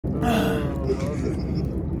Oh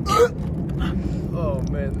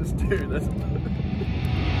man, this dude, that's...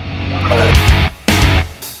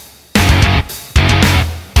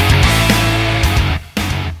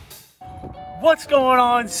 What's going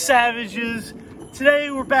on, savages? Today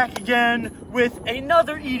we're back again with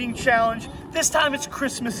another eating challenge. This time it's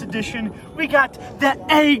Christmas edition. We got the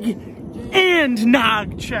egg and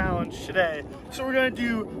nog challenge today. So we're gonna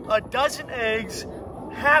do a dozen eggs,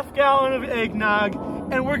 half gallon of eggnog,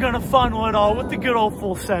 and we're gonna funnel it all with the good old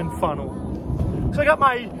full send funnel. So I got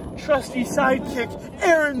my trusty sidekick,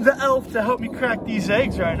 Aaron the elf, to help me crack these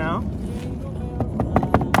eggs right now.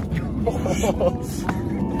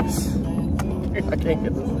 I can't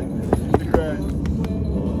get this thing. Right.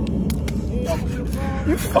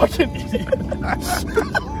 You fucking idiot.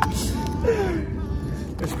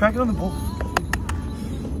 Just crack it on the bowl.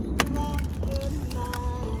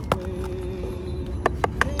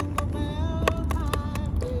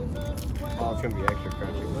 Oh, it's gonna be extra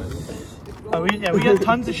crunchy. Oh, we got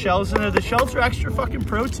tons of shells in there. The shells are extra fucking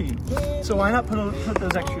protein. So why not put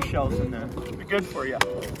those extra shells in there? It'll be good for you.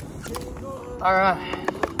 All right.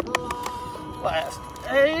 Last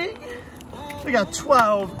egg. We got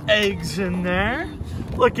 12 eggs in there.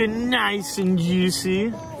 Looking nice and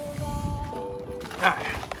juicy. Alright.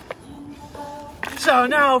 So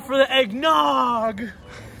now for the eggnog.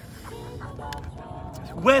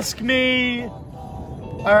 Whisk me.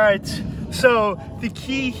 Alright, so the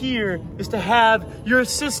key here is to have your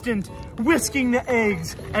assistant whisking the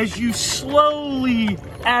eggs as you slowly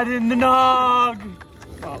add in the nog.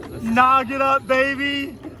 Nog it up,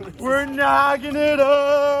 baby. We're nogging it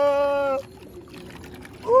up.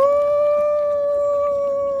 Woo!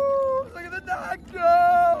 Look at the nog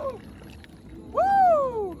go.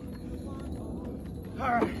 Woo!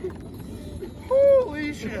 All right.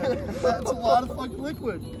 Holy shit. That's a lot of fucking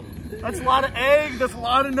liquid. That's a lot of egg. That's a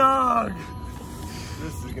lot of nog.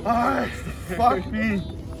 This is gonna be... All right. Fuck me.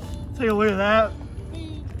 Take a look at that.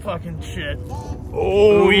 Fucking shit.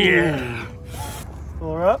 Oh, yeah.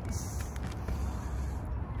 Pull her up.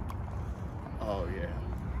 Oh yeah.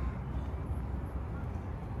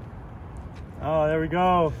 Oh, there we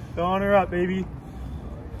go. Filling her up, baby.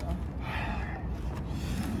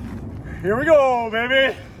 Here we go,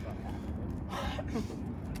 baby.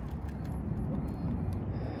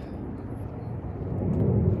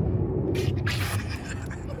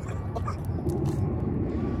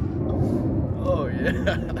 Oh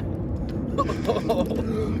yeah.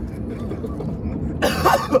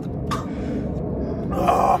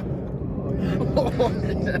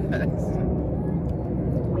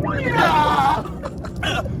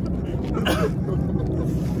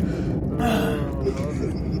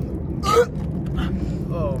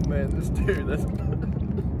 Oh man, this dude, that's...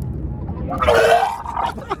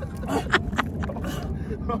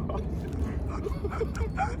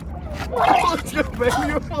 Let's go,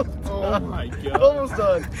 baby. Oh my god. Almost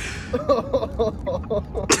done.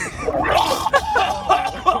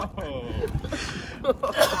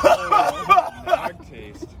 Dog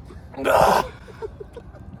taste.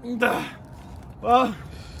 Well,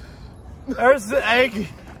 there's the egg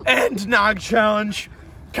and nog challenge,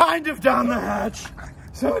 kind of down the hatch.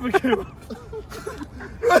 So we can...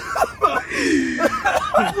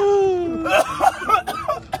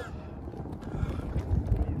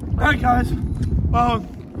 Alright guys, well,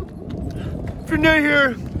 if you're new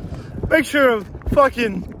here, make sure to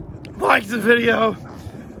fucking like the video,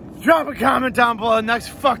 drop a comment down below the next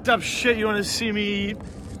fucked up shit you want to see me eat.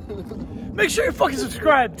 Make sure you fucking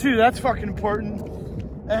subscribe too, that's fucking important.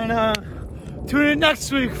 And tune in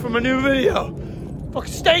next week for my new video.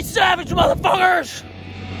 Fucking stay savage, motherfuckers!